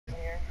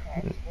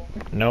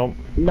Nope.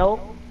 Nope.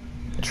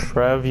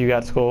 Trev, you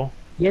got school?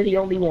 You're the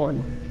only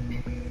one.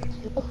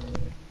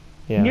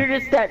 Yeah.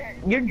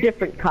 You're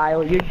different,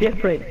 Kyle. You're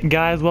different.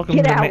 Guys, welcome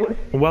Get to out.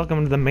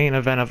 welcome to the main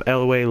event of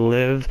LoA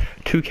Lives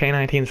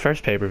 2K19's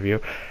first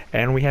pay-per-view,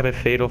 and we have a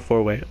fatal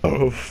four-way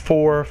of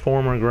four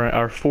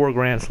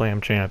Grand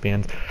Slam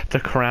champions to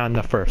crown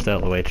the first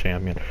LoA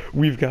champion.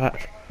 We've got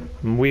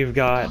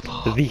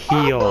the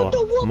heel,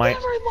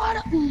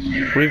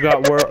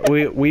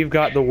 we've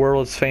got the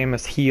world's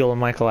famous heel,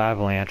 Michael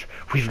Avalanche.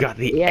 We've got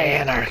the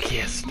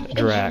anarchist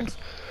Draux.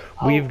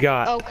 We've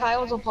got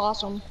Kyle's a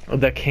possum.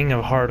 The king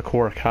of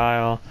hardcore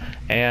Kyle,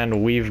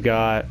 and we've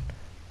got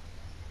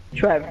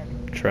Trev.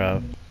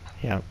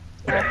 Yeah.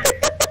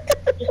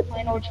 Just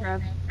plain old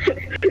Trev.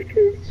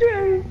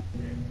 Trev.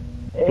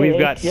 We've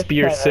got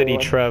Spear City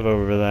Trev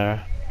over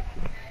there.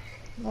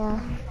 Yeah.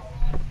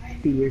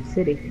 Spear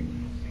City.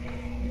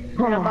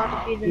 I'm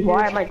about to be the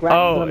Why am I grabbing?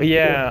 Oh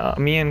yeah,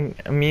 me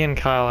and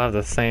Kyle have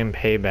the same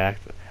payback.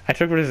 I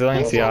took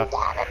resiliency off.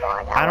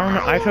 I don't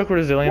know. I took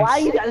resilience. Why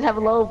you guys have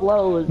low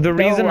blows? The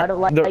reason I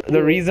don't like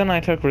the reason I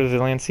took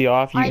resiliency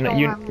off, you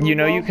know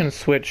blow. you can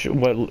switch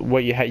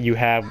what you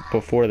have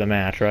before the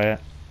match, right?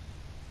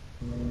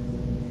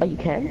 Oh, you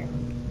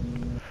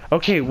can?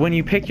 Okay, when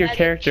you pick your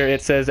character,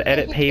 it says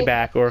edit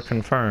payback or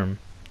confirm.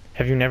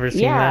 Have you never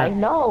seen that? Yeah, I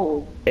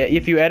know.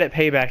 If you edit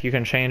payback, you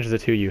can change the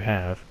two you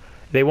have.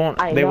 They won't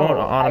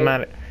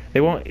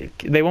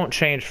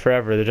change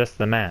forever. They're just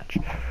the match.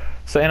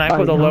 So, and I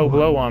put the low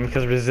blow on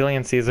because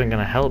resiliency isn't going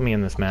to help me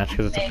in this match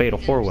because it's a fatal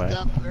four-way.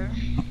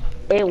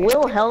 It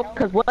will help,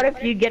 because what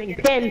if you're getting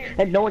pinned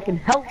and no one can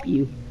help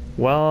you?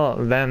 Well,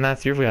 then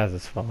that's your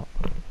guys' fault.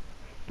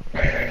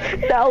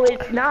 No,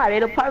 it's not.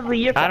 It'll probably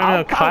be your fault. I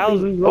don't know.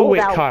 Kyle's... Oh,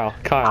 wait, Kyle.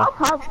 I'll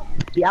probably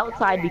be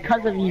outside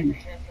because of you.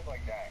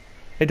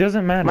 It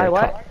doesn't matter. My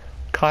what?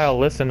 Kyle,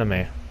 listen to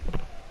me.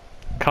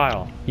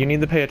 Kyle, you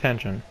need to pay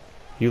attention.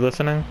 You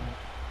listening?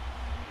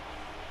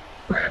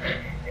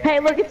 Hey,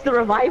 look, it's the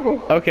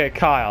revival. Okay,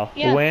 Kyle,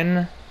 Yeah.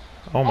 when...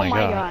 Oh my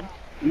god.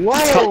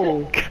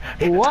 Whoa!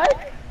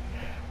 What?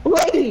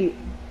 Wait!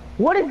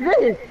 What is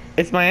this?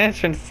 It's my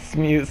entrance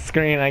mute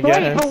screen, I guess.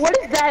 Wait, but what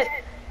is that?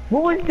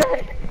 What was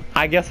that?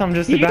 I guess I'm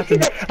just Did about you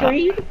to... see that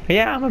screen?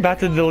 Yeah, I'm about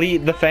to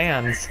delete the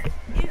fans.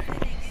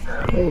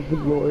 Oh, good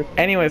lord.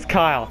 Anyways,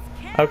 Kyle.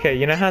 Okay,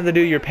 you know how to do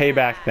your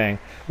payback thing.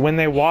 When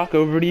they walk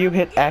over to you,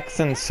 hit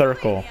X and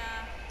circle.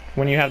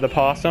 When you have the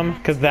possum,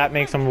 because that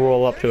makes them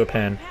roll up to a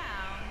pin.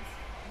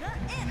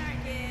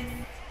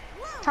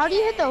 How do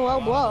you hit the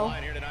low blow?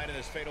 You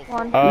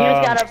just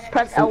gotta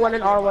press L1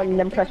 and R1 and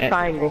then press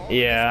triangle.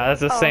 Yeah,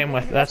 that's the same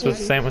with the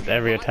same with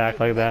every attack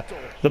like that.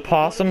 The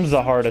possum's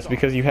the hardest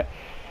because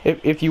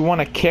if you want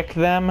to kick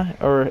them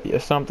or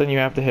something, you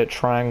have to hit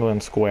triangle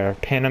and square.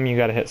 Pin them, you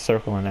gotta hit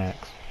circle and X.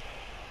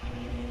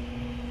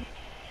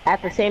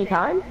 At the same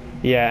time?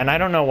 Yeah, and I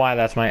don't know why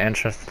that's my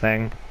interest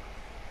thing.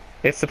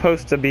 It's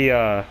supposed to be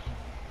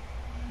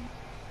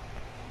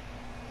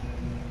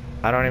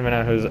I don't even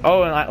know who's...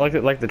 Oh,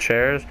 and like the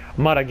chairs.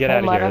 Mutta, get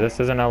out of here.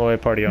 This is an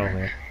LoA party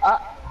only.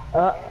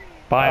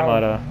 Bye,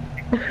 Mutta.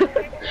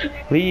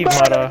 Leave,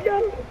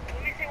 Mutta.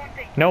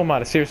 No,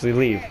 Mutta, seriously,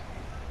 leave.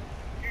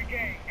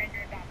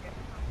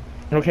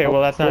 Okay,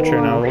 well that's not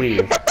true. Now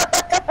leave.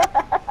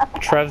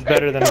 Trev's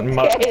better than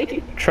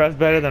Mutta. Trev's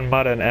better than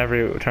Mutta in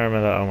every term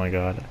of the... Oh my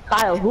god.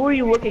 Kyle, who are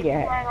you looking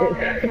at?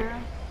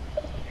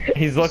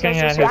 He's looking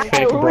at his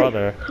fake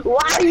brother.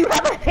 Why do you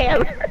have a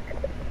hammer?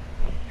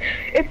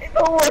 It's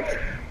Thor!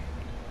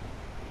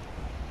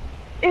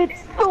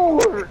 It's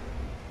Thor!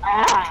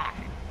 Ah!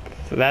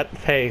 So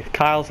hey,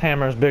 Kyle's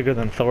hammer is bigger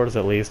than Thor's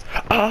at least.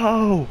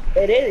 Oh!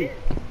 It is.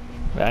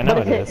 I know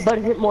it is. But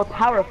is it more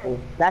powerful?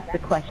 That's the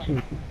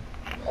question.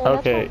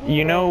 Okay,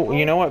 you know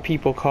what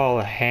people call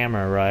a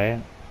hammer, right?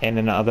 And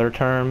in other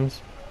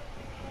terms?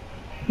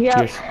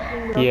 Yeah.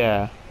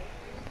 Yeah.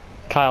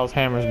 Kyle's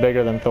hammer is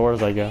bigger than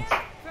Thor's, I guess.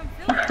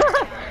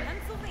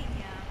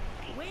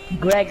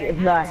 Greg is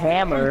not a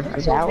hammer.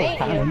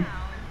 Valentine.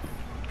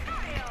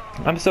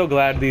 I'm so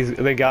glad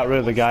they got rid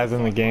of the guys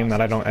in the game that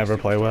I don't ever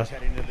play with.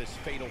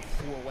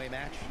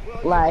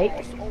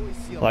 Like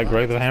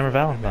Greg the Hammer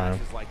Valentine.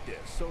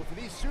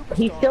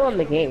 He's still in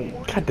the game.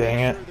 God dang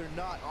it.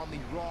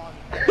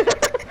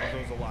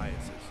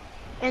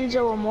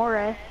 Enzo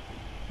Amore.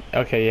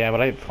 Okay, yeah,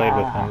 but I played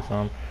with him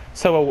some.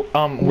 So,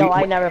 No,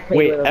 I never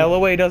played with him.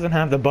 LoA doesn't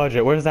have the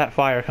budget. Where's that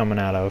fire coming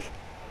out of?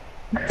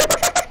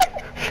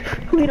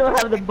 We don't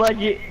have the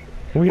budget.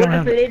 We don't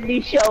have an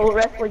indie show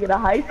wrestling in a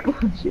high school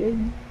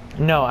gym.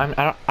 No,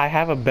 I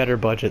have a better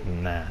budget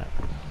than that.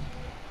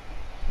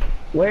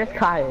 Where's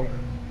Kyle?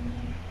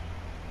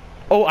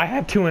 Oh, I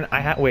have two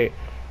wait.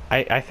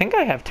 I think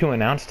I have two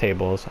announce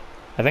tables.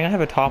 I think I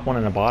have a top one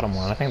and a bottom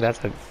one. I think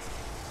that's a...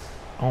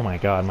 Oh my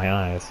god, my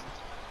eyes.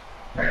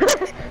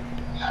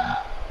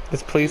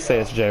 Just please say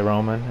it's J.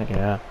 Roman.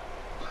 Yeah.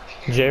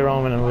 J.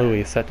 Roman and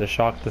Louis set to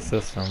shock the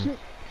system.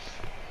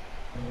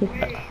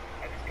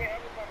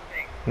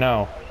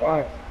 No.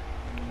 Alright.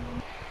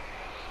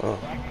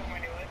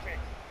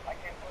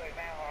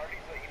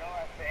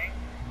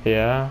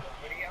 Yeah?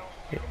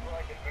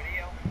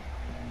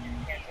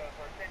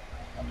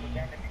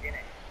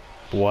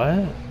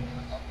 What?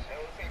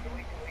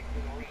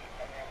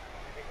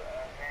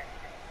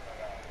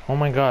 Oh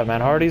my god,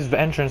 Matt Hardy's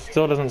entrance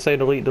still doesn't say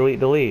delete, delete,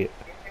 delete.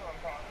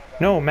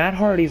 No, Matt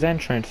Hardy's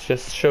entrance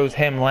just shows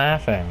him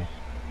laughing.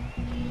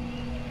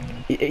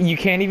 You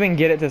can't even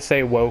get it to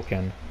say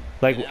woken.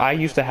 Like, I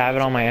used to have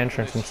it on my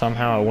entrance and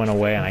somehow it went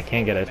away and I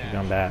can't get it to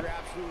come back.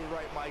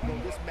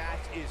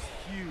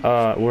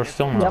 We're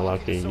still not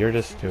lucky. You're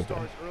just stupid.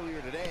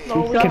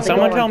 Can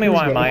someone tell me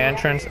why my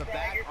entrance...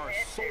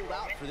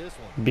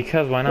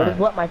 Because why not?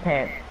 What my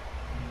pants?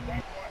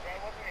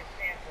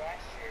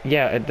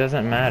 Yeah, it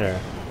doesn't matter.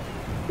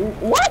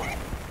 What?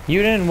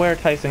 You didn't wear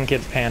Tyson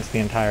Kidd's pants the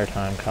entire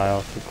time,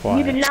 Kyle. Be quiet.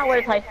 You did not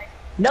wear Tyson.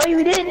 No,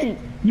 you didn't.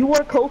 You wore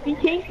Kofi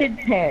Kingston's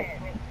pants.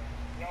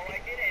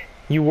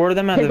 You wore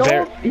them at the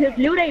very... His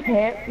New Day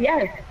pants,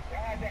 yes.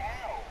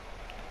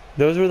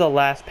 Those were the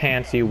last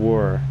pants you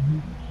wore.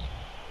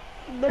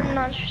 But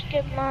not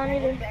skip mine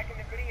either.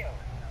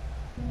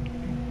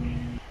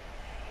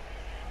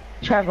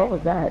 Trev, what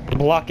was that?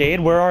 Blockade,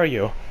 where are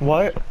you?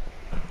 What?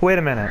 Wait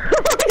a minute.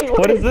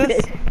 What is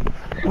this?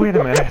 Wait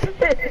a minute.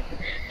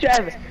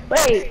 Trev,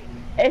 wait.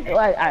 It's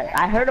like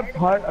I heard a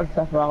part of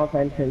Sephiroth's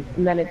entrance,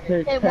 and then it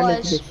turned into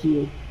the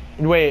shield.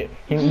 Wait,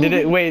 did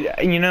it? Wait,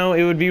 you know,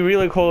 it would be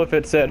really cool if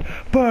it said,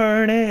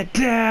 "Burn it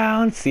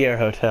down, Sierra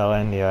Hotel,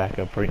 Indio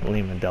Echo,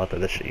 Lima Delta,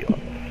 the Shield."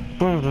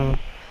 Burn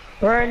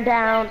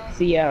down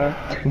Sierra.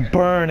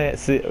 Burn it,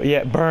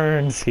 yeah,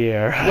 burn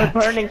Sierra.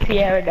 We're burning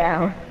Sierra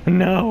down.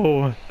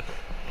 No.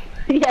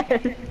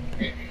 Yes.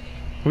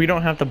 We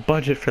don't have the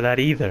budget for that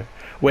either.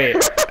 Wait,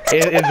 is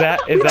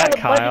that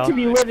Kyle? To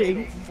be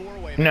living.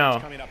 No.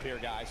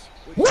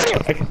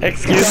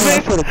 Excuse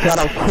me?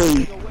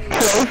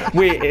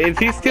 Wait, is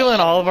he stealing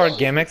all of our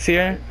gimmicks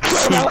here?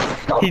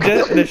 He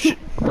just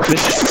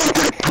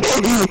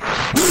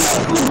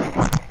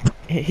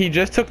he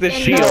just took the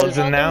shields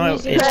and now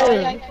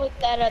I put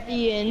that at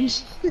the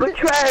end. But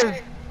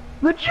Trev,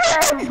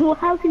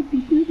 how could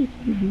you do this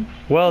to me?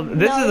 Well,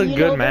 this is a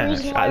good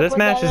match. This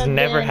match has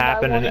never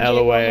happened in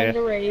LoA.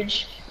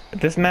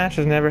 This match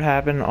has never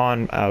happened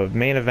on a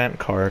main event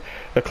card.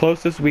 The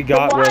closest we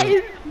got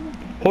was...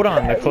 Hold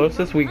on, the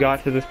closest we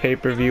got to this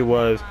pay-per-view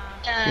was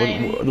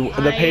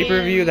the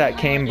pay-per-view that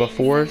came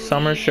before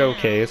Summer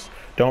Showcase.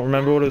 Don't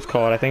remember what it was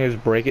called. I think it was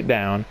Break It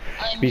Down.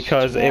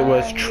 Because it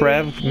was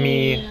Trev,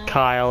 me,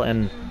 Kyle,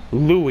 and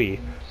Louie.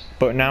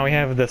 But now we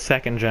have the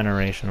second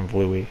generation of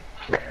Louie.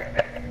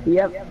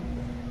 Yep.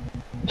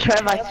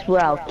 Trev, I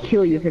swear I'll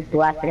kill you if it's the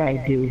last thing I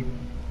do.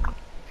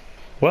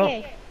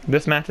 Well,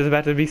 this match is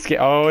about to be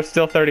oh, it's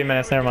still 30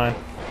 minutes, never mind.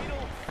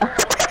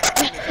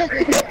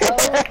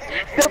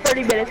 Still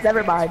 30 minutes,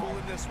 never mind.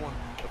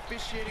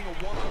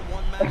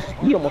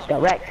 You almost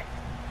got wrecked.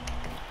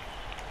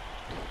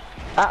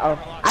 Uh-oh.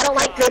 I don't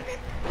like this.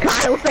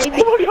 Kyle, save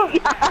me.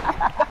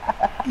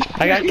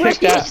 I got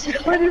kicked out.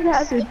 What just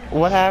happened?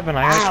 What happened?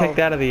 I got kicked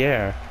out of the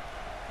air.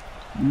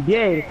 You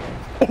did.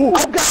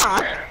 Oh,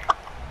 God.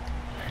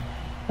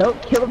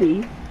 Don't kill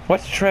me.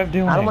 What's Trev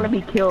doing? I don't want to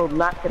be killed,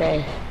 not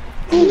today.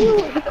 My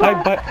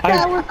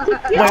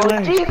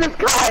leg. Jesus,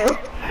 Kyle.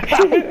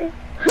 Calm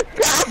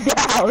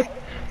down.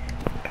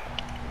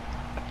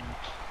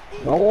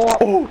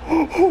 Oh,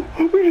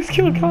 we just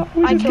killed Kyle.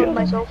 I killed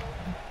myself.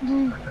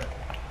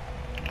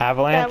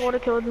 Avalanche? Yeah, I would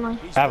have killed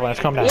myself. Avalanche,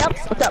 come down. Yep,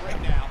 what's up?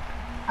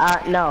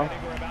 No.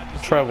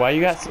 Trev, why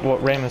you got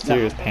Rey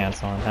Mysterio's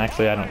pants on?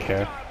 Actually, I don't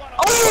care.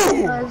 Oh!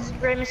 Because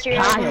Rey Mysterio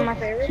is one of my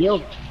favorites.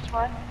 Killed. That's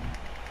why.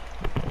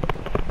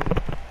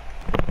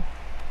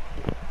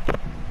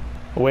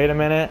 Wait a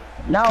minute.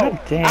 No. God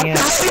dang it.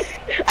 Sorry.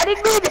 I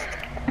didn't mean it.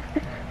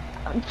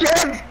 I'm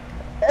Trev.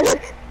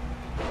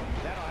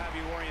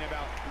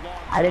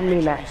 I didn't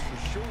mean that.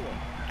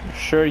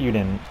 Sure you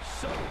didn't.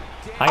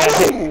 I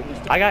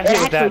got hit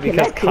with that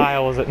because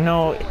Kyle was...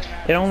 No,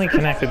 it only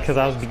connected because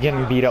I was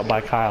getting beat up by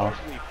Kyle.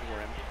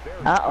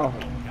 Uh-oh.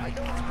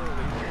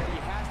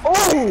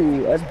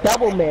 Oh, a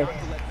double miss.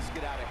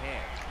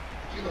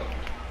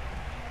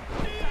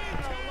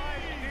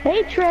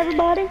 Hey, Trev,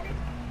 buddy.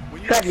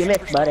 Trev, you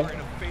missed, buddy.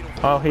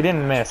 Oh, he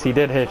didn't miss. He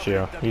did hit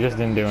you. You just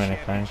didn't do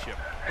anything.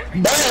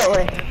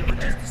 Barely.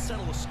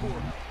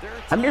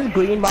 I'm just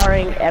green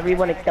barring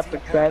everyone except for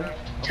Trev.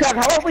 Trev,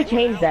 how about we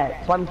change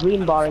that? So I'm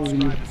green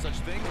barring you.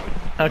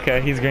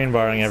 Okay, he's green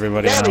barring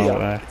everybody in all the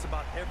way.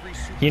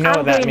 You know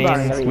what that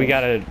means? We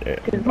gotta...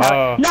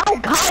 Oh. No,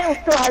 Kyle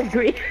still has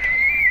green.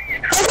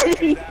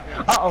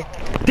 Uh-oh.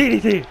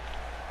 DDT!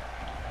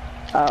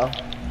 Uh-oh.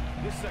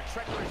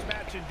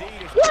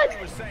 What?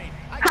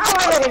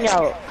 How I don't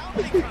know?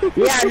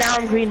 Yeah, now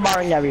I'm green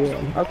barring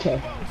everyone.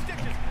 Okay.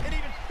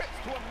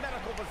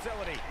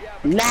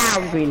 Now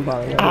I'm green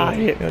barring everyone. Ah,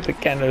 he hit me with the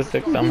kendo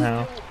stick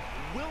somehow.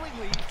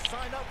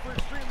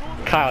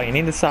 Kyle, you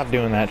need to stop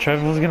doing that.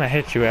 Trev was gonna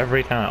hit you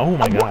every time. Oh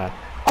my god.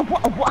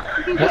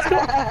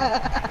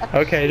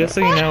 Okay, just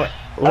so you know,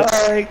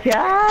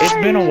 it's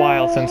been a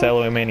while since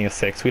LoA Mania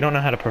 6. We don't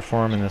know how to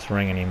perform in this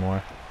ring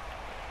anymore.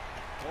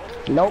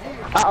 Nope.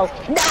 Uh-oh.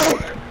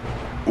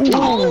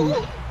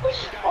 No!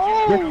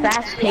 The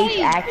fast-paced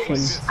action.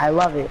 I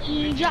love it.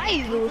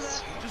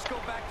 Jesus.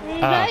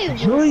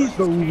 Jeez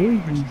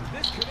Louise.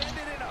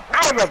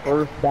 I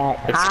reverse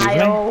that,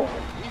 Kyle.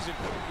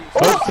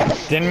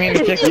 Oops, didn't mean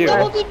to kick you.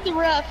 The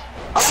ref.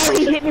 Oh,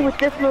 he hit me with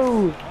this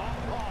move.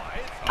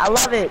 I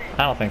love it.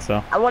 I don't think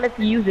so. I wanted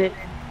to use it.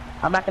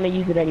 I'm not gonna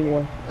use it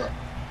anymore.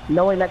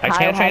 Knowing that I Kyle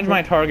can't change has my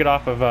it. target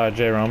off of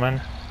J.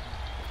 Roman.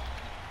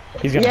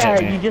 He's gonna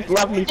hit me. You just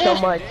love me so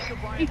much.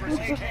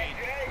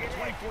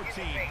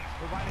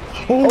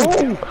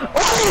 Oh!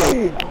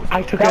 Oh!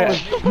 I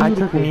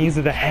took knees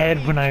to the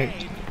head when I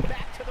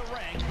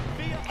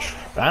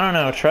don't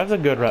know. Trev's a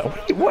good rep.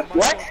 What?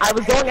 I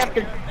was going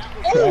after.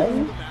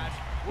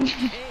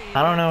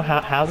 I don't know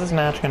how's this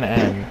match gonna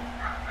end.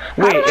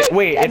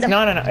 Wait, it's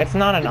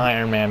not an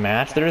Iron Man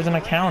match. There isn't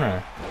a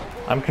counter.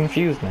 I'm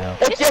confused now.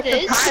 It's just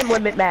a time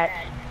limit match.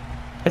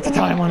 It's a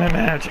time limit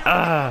match.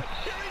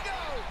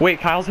 Wait,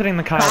 Kyle's hitting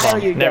the Kyle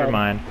bomb. Never dead.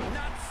 mind.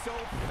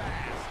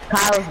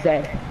 Kyle's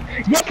dead.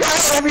 Yeah,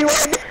 Kyle,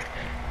 everyone.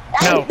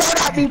 No. Hey,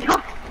 don't at me,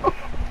 Kyle.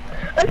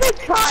 Look at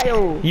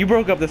Kyle. You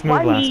broke up this move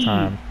Why last me?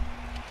 time.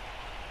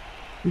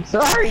 I'm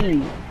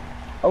sorry.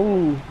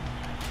 Oh.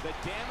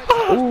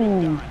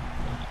 Ooh.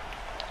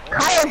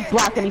 Kyle's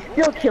blocking. He's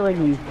still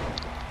killing you.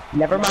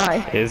 Never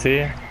mind. Is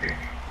he?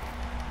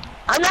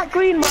 I'm not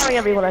green marring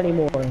everyone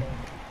anymore.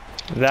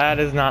 That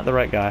is not the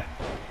right guy.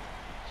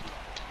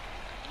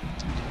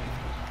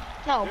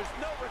 No.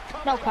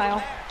 No,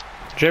 Kyle.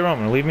 J.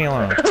 Roman, leave me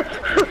alone.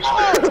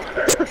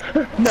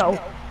 No.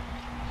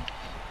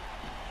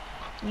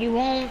 You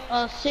want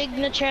a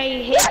signature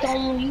hit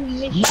on you,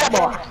 Miss Better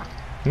boy.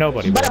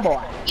 Nobody will. Better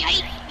boy.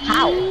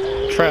 How?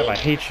 Trev, I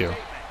hate you.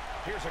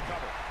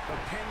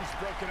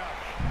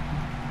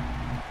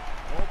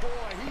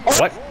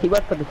 What? He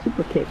went for the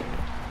super kick.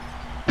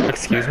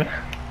 Excuse me?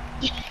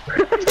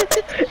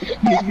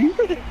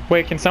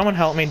 Wait, can someone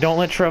help me? Don't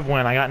let Trev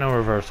win. I got no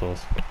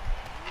reversals.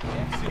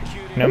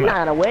 No, I'm not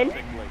gonna win.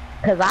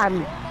 Cause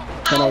I'm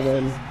gonna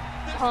win.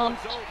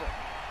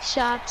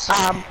 Shots.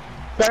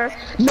 Sir?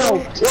 No.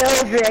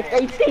 LDraux,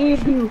 they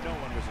saved you.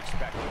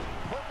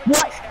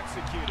 What?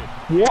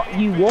 What?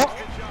 You what?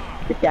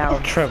 Sit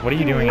down. Trev, what are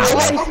you doing? I'm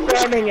already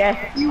spamming it.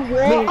 You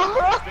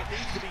what?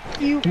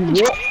 You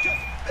what?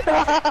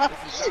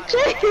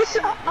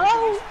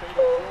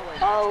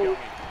 Oh.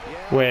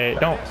 Wait,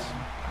 don't.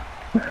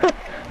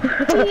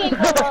 He ain't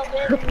gonna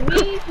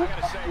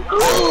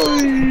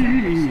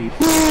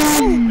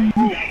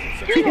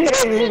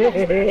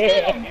me.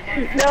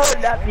 No,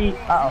 not me.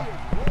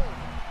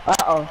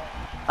 Uh-oh.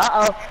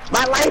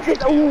 My life is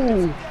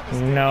ooh.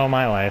 No,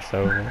 my life's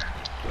over.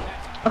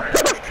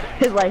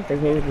 His life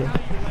is over.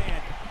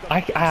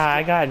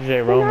 I got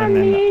J. Roman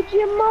and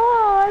you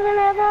more than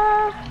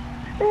ever.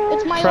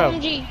 It's my Trev.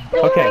 OMG.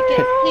 okay,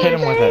 hit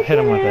him with it. Hit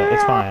him with it.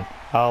 It's fine.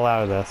 I'll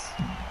allow this.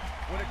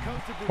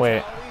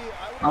 Wait.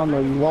 Oh no,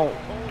 you won't.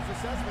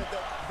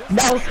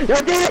 No,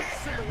 don't do it,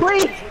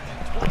 please.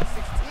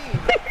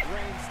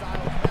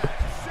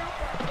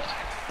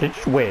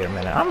 Wait a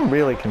minute. I'm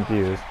really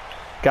confused.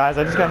 Guys,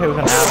 I just got hit with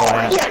an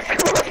avalanche.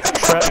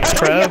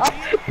 Trev?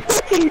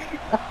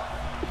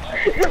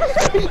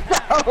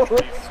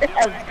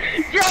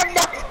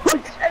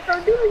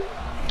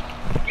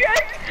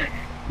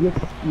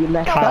 You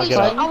messed Kyle, up, get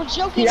up. I was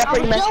joking.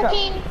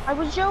 I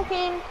was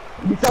joking.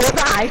 So was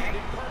I.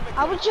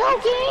 I was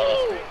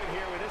joking.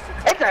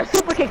 It's a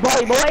super kick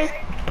party, boys.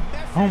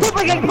 Oh my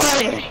Super kick God.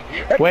 party.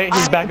 Wait,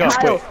 he's back up.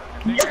 Kyle.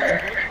 Wait.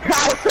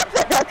 Kyle,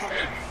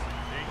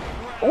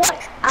 what?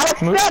 I was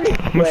standing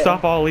square.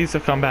 Mustafa Ali's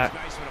have come back.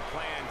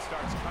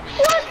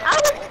 What? I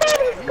was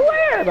standing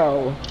square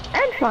though.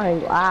 And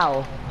trying.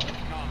 Wow.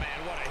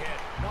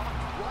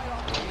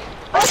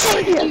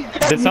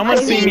 Did someone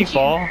see me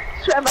fall?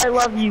 Trev, I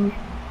love you.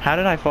 How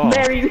did I fall?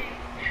 Marry me.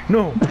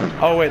 No.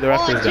 Oh wait, the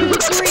rest 1, is 2, down.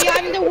 3.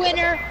 I'm the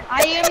winner.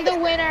 I am the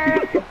winner.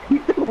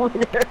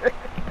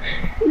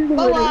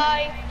 Bye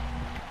bye.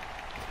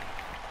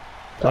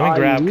 Let me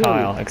grab you?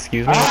 Kyle.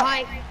 Excuse me.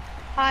 Hi.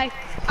 Hi.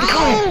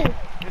 Ow!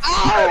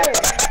 Ow!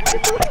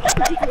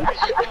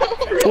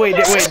 Wait,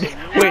 did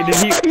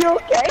he? Are you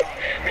okay?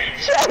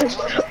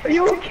 Trev, are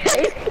you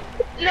okay?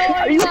 No,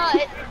 I'm not.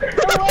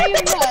 No, I'm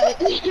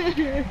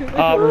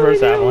not.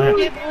 Reverse avalanche.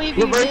 I can't believe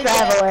you Reverse did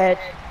that. avalanche.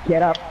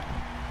 Get up.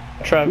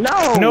 Trev,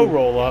 No.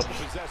 roll ups.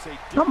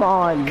 Come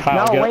on.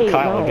 Kyle, no, get wait, up.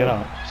 Kyle, no. get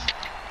up.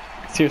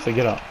 Seriously,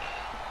 get up.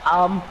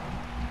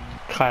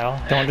 Kyle,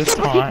 don't just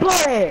Super taunt. kick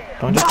party.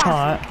 Don't just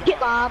Bob, taunt. Get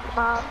Bob.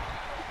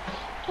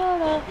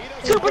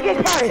 Super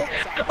kick party.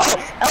 Oh,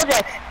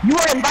 LJ, you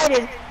are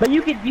invited, but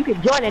you can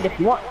join it if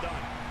you want.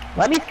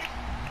 Let me.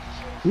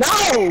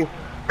 No.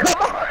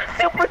 Come on,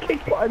 super kick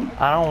party.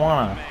 I don't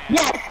wanna.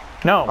 Yes.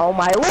 No. Oh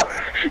my lord.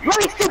 Let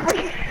me super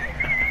kick.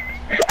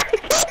 I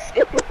can't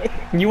do it.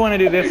 You wanna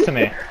do this to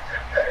me?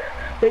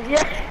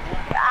 Yes.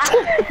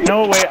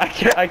 No, wait, I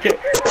can't.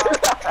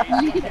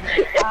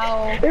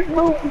 Ow. This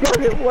move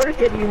doesn't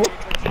work anymore.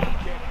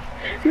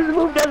 This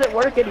move doesn't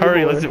work anymore.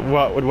 Hurry, let's do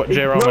what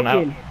J. Roman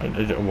out.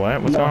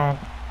 What? What's No. going on?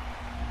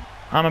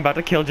 I'm about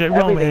to kill J.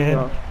 Everything's Roman.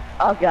 wrong.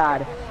 Oh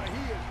god.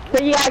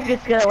 So you guys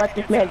just gonna let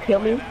this man kill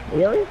me?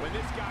 Really?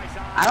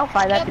 I don't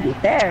find that to be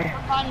fair.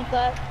 I'm fine with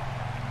that.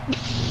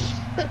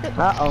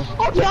 Uh-oh.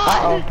 Oh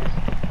god! Uh-oh.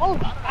 Oh,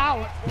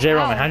 ow. J.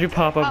 Roman, Ow. how'd you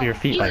pop up Ow. your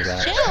feet like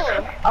that?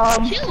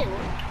 Chill. Chill.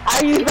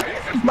 I use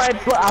my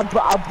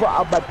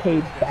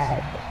paid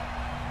bag.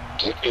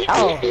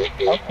 Oh,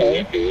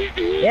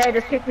 okay. Yeah,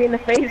 just kick me in the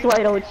face, why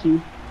don't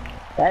you?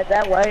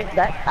 That way,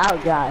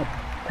 oh god.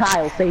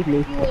 Kyle, save me.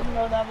 You wouldn't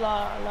know that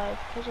live.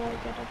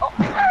 Oh,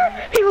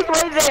 he was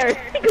right there.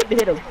 He couldn't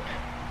hit him.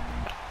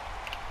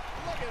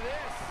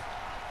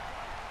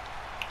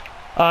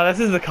 This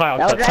is the Kyle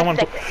That was clip.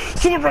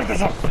 Someone break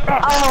this up.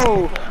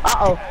 Oh,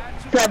 uh-oh.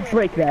 Trev,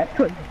 break that.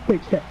 Trev,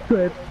 break that.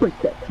 Trev,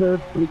 break that.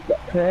 Trev, break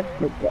that. Trev,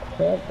 break that.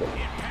 Trev, break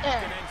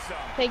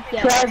that. Take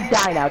that. Trev,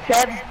 die now.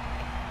 Trev.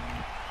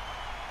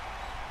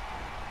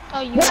 Oh,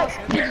 you. What?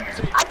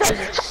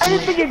 I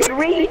didn't think you could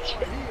reach.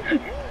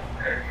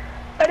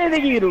 I didn't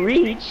think you could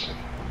reach.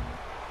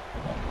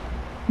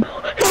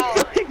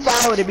 He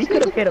followed him. He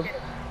could have hit him.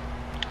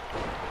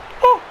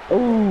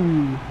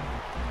 Ooh.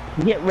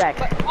 Get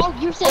wrecked. Oh,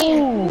 you're saying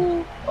Ooh.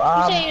 ooh.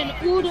 You're saying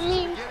ooh to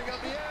me.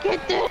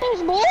 Get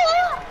this, boy.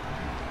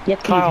 Get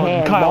these Kyle,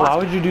 hands. why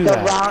would you do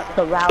that?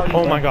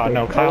 Oh my god,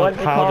 no, Kyle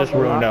just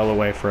ruined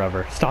LoA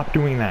forever. Stop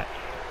doing that.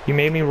 You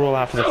made me roll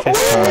out for the 5th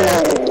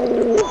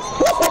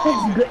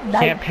time.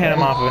 Can't pin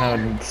him off of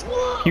an...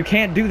 You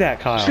can't do that,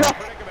 Kyle.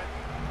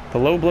 The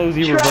low blow's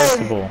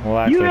irreversible. Well,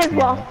 actually, you just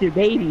lost your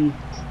baby.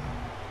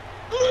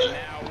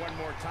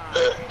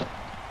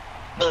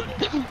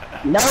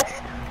 Nope.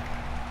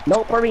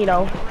 Nope,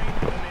 Marino.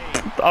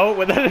 Oh,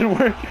 but that didn't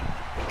work.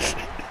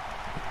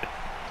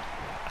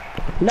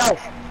 No.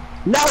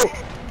 No.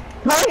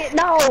 Target,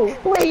 no,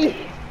 please.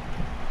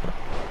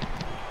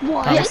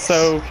 What? I'm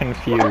so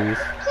confused.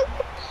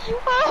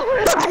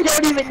 I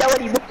don't even know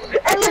anymore.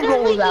 And then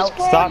rolls out.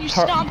 Stop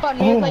stomp on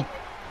me. Oh. Like,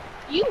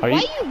 why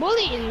are you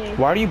bullying me?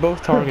 Why are you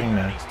both targeting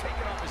me?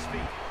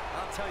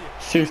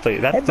 Seriously,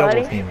 that's Hey,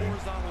 double buddy. teaming.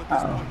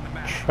 Uh-oh.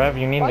 Trev,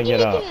 you need Why to do you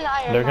get up. get an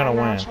Iron They're gonna Man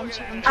win. match? I'm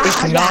so confused.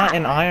 It's not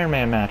an Iron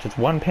Man match. It's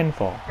one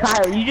pinfall.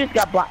 Kyle, you just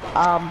got blocked.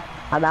 I'm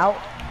out.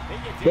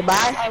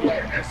 Goodbye. I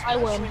win. I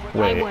win.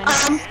 Wait.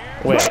 I win.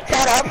 Wait, Break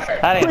that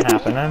up. that ain't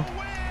happening.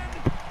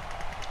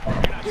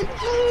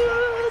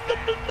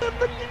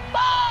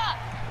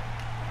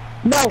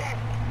 No.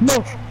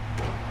 No.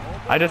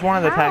 I just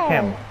wanted to attack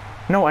him.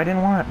 No, I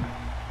didn't want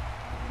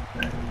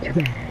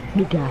it.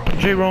 You got it.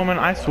 J. Roman,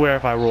 I swear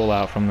if I roll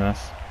out from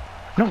this.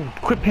 No,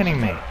 quit pinning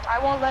me. I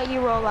won't let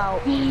you roll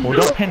out. Well,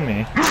 don't pin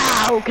me.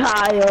 Ow,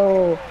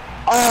 Kyle.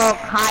 Oh,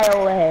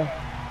 Kyle.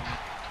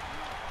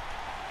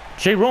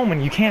 J.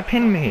 Roman, you can't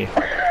pin me.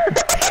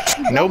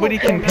 Nobody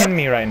can pin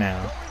me right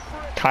now.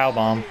 Kyle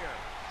bomb.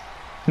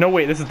 No,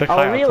 wait, this is the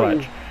Kyle really?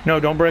 clutch. No,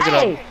 don't break it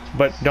Hey. up.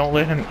 But don't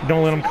let him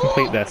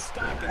complete this.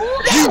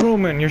 J.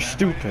 Roman, you're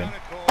stupid.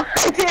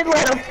 I did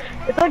let him.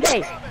 It's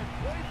okay.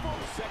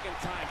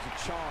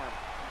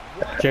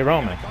 J.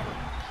 Roman.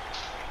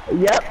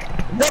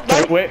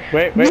 Yep. Wait,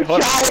 You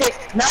hold on. tried it.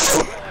 No.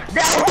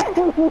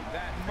 No.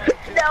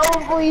 No,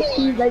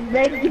 please. I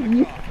beg of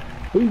you.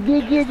 I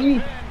beg of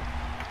you.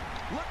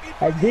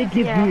 I beg of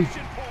you.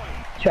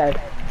 Trev.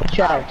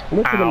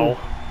 Listen to me. Ow.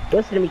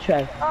 Listen to me,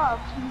 Trev. Oh,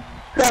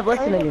 Trev,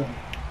 listen to me.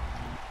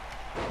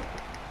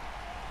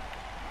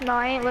 no,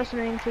 I ain't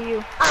listening to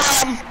you.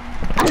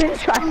 I didn't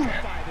try.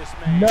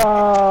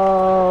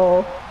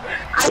 No.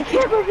 I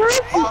can't reverse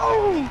it.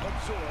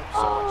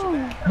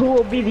 Oh. Who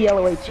will be the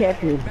LoA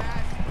champion?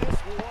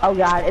 Oh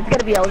god, it's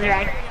gonna be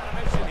LDraux.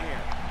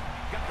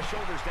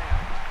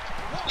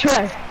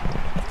 Trev.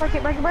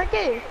 Break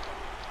it.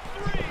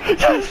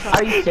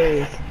 Are you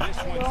serious?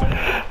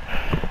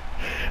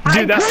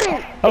 Dude, let's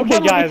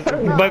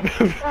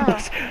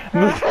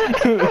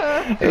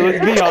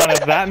be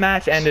honest, that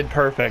match ended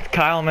perfect.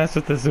 Kyle messed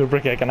with the super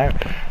kick, and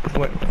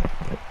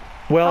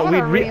well,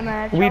 we'd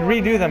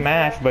redo the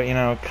match, but you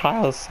know,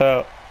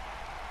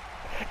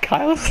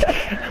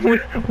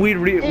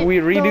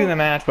 we'd redo the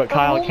match, but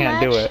Kyle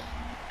can't do it.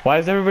 Why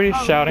is everybody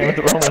shouting with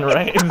Roman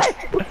Reigns?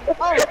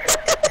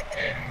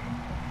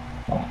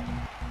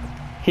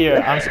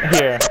 Here,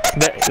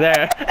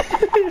 there.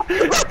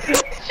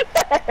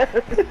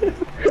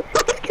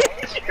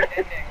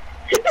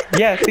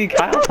 Yeah, see,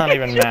 Kyle's not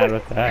even mad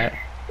with that.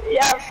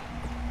 Yeah.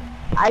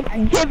 I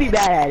can't be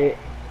mad at it.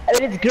 I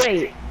mean, it's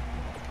great.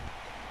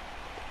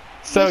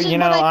 So, This is you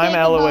know, what I I'm think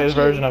about LoA's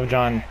you. version of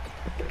John.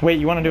 Wait,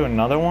 you want to do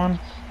another one?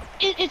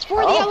 It's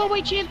for the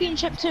LoA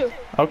championship too.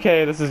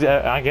 Okay, this is,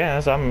 I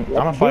guess, I'm a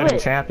Let's do fighting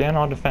it. champion.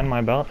 I'll defend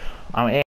my belt. I'm